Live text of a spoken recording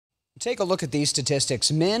Take a look at these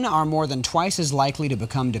statistics. Men are more than twice as likely to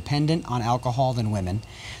become dependent on alcohol than women.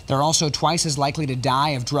 They're also twice as likely to die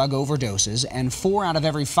of drug overdoses, and 4 out of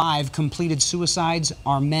every 5 completed suicides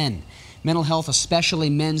are men. Mental health, especially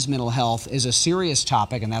men's mental health, is a serious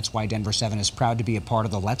topic, and that's why Denver 7 is proud to be a part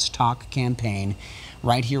of the Let's Talk campaign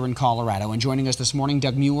right here in Colorado. And joining us this morning,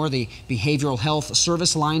 Doug Muir, the Behavioral Health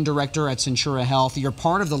Service Line Director at Centura Health. You're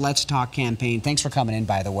part of the Let's Talk campaign. Thanks for coming in,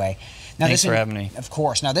 by the way. Now, thanks for having me. Of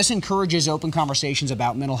course. Now, this encourages open conversations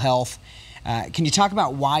about mental health. Can you talk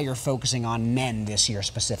about why you're focusing on men this year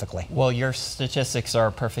specifically? Well, your statistics are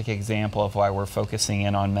a perfect example of why we're focusing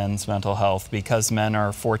in on men's mental health. Because men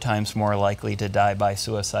are 4 times more likely to die by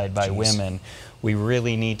suicide by women, we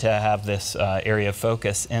really need to have this area of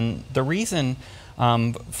focus. And the reason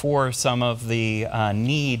for some of the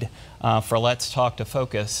need for Let's Talk to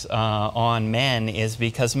focus on men is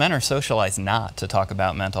because men are socialized not to talk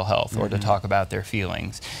about mental health or to talk about their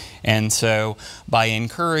feelings. And so by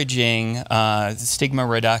encouraging stigma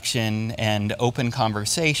reduction and open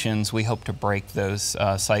conversations, we hope to break those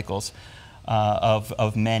cycles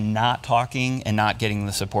of men not talking and not getting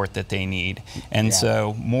the support that they need. And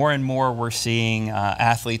so more and more we're seeing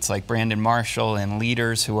athletes like Brandon Marshall and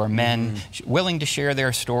leaders who are men willing to share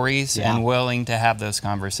their stories and willing to have those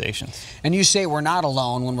conversations. And you say we're not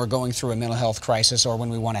alone when we're going through a mental health crisis or when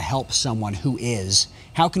we want to help someone who is.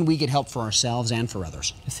 How can we get help for ourselves and for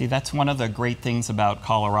others? See, that's one of the great things about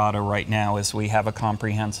Colorado right now is we have a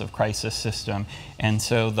comprehensive crisis system. And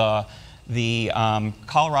so the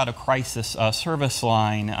Colorado Crisis Service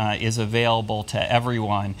Line is available to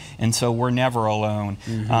everyone, and so we're never alone.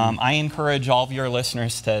 I encourage all of your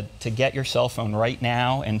listeners to get your cell phone right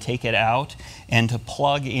now and take it out and to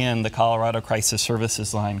plug in the Colorado Crisis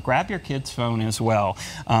Services Line. Grab your kid's phone as well.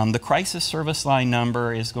 The Crisis Service Line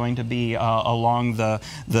number is going to be along the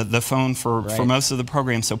phone for most of the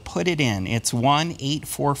program, so put it in. It's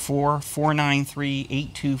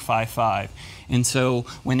 1-844-493-8255. And so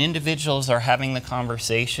when individuals are having the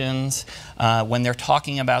conversations, when they're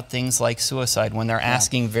talking about things like suicide, when they're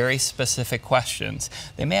asking very specific questions,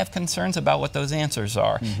 they may have concerns about what those answers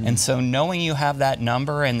are. And so knowing you have that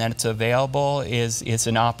number and that it's available is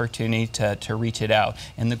an opportunity to reach it out.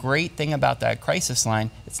 And the great thing about that crisis line,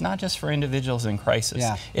 it's not just for individuals in crisis.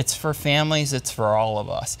 It's for families, it's for all of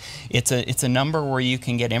us. It's a number where you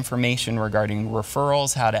can get information regarding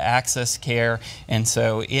referrals, how to access care, and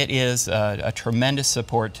so it is a tremendous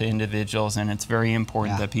support to individuals, and it's very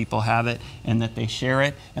important that people have it and that they share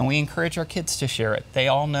it, and we encourage our kids to share it. They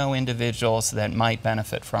all know individuals that might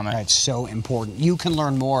benefit from it. It's so important. You can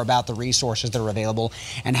learn more about the resources that are available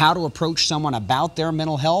and how to approach someone about their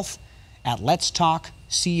mental health at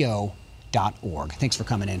letstalkco.org. Thanks for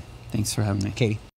coming in. Thanks for having me. Katie.